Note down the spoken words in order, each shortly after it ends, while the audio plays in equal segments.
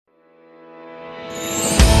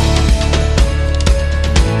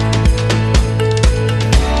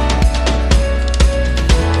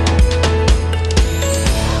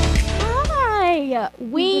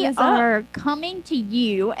are coming to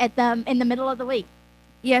you in the middle of the week.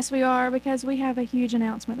 Yes, we are, because we have a huge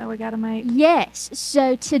announcement that we got to make. Yes.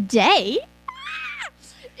 So today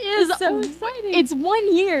is so exciting. It's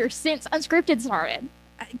 1 year since Unscripted started.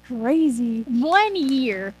 Crazy. 1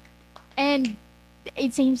 year. And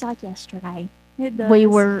it seems like yesterday. It does. We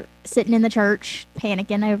were sitting in the church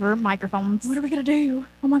panicking over microphones. What are we going to do?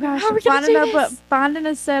 Oh my gosh. How are we gonna do this? Finding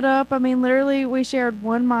a setup. I mean, literally, we shared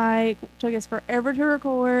one mic. Took us forever to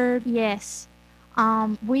record. Yes.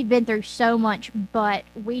 We've been through so much, but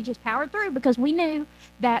we just powered through because we knew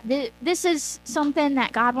that this is something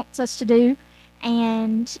that God wants us to do,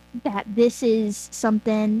 and that this is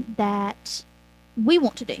something that we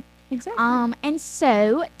want to do. Exactly. And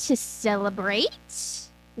so to celebrate,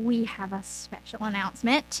 we have a special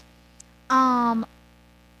announcement. I'm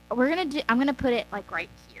gonna put it like right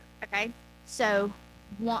here, okay? So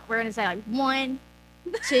we're gonna say like 1,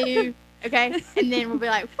 2, okay, and then we'll be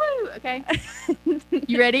like, woo, okay.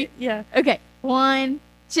 You ready? Yeah. Okay. 1,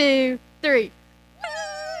 2, 3.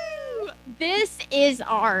 Woo! This is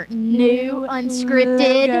our new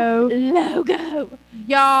Unscripted logo.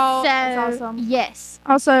 Y'all, So, that's awesome. yes.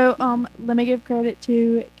 Also, let me give credit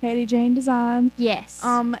to Katie Jane Design. Yes.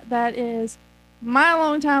 That is my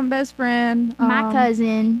longtime best friend. My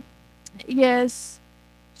cousin. Yes.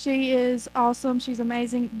 She is awesome. She's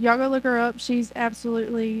amazing. Y'all go look her up. She's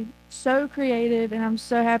absolutely so creative, and I'm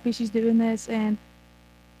so happy she's doing this. And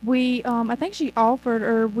we, I think she offered,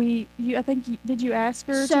 or did you ask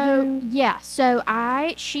her to do? Yeah. So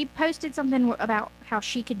she posted something about how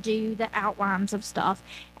she could do the outlines of stuff,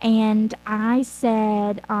 and I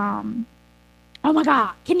said, oh my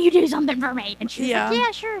God, can you do something for me? And she was like, yeah,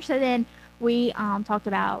 sure. So then we talked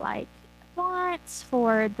about like fonts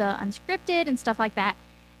for the Unscripted and stuff like that.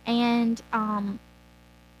 And I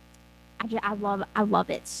love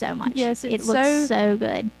it so much. Yes, it looks so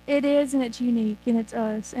good. It is, and it's unique, and it's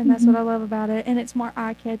us, and that's what I love about it. And it's more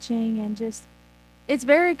eye-catching, and just it's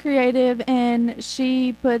very creative. And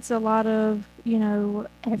she puts a lot of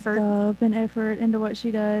Effort. love and effort into what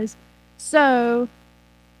she does. So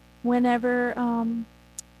whenever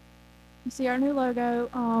you see our new logo,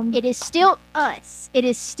 it is still us. It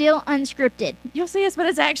is still Unscripted. You'll see us, but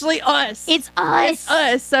it's actually us. It's us. It's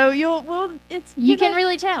us. So you can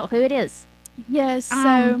really tell who it is. Yes.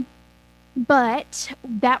 So, but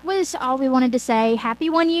that was all we wanted to say.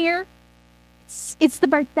 Happy 1 year. It's the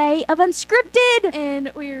birthday of Unscripted,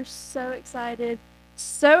 and we are so excited,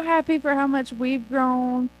 so happy for how much we've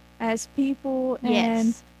grown as people,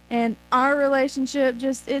 and our relationship.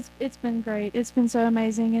 Just it's been great. It's been so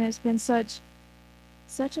amazing, and it's been such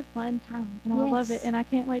a fun time, and I love it, and I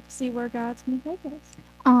can't wait to see where God's gonna take us.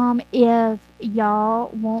 If y'all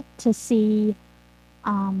want to see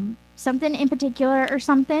something in particular or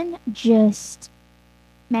something, just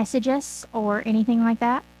message us or anything like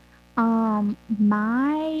that.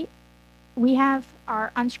 We have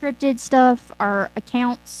our Unscripted stuff, our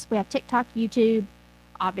accounts. We have TikTok, YouTube,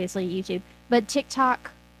 obviously YouTube, but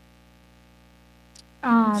TikTok,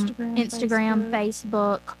 Instagram,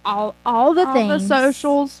 Facebook, all the things,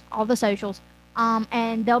 all the socials,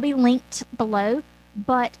 and they'll be linked below.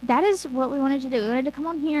 But that is what we wanted to do. We wanted to come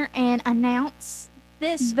on here and announce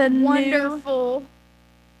this wonderful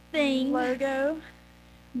thing logo,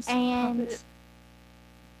 and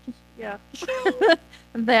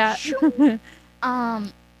that.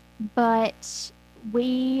 But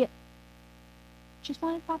we just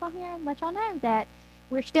wanted to pop on here and let y'all know that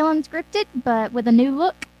we're still Unscripted, but with a new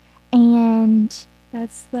look, and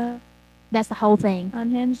that's the whole thing.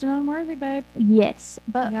 Unhinged and unworthy, babe. Yes,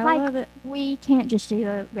 but love it. We can't just do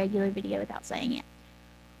a regular video without saying it.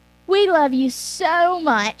 We love you so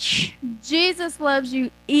much. Jesus loves you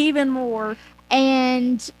even more.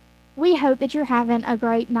 And we hope that you're having a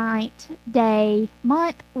great night, day,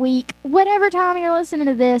 month, week, whatever time you're listening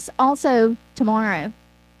to this. Also, tomorrow,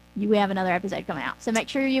 we have another episode coming out. So make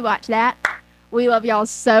sure you watch that. We love y'all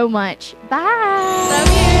so much. Bye. Love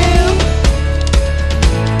you.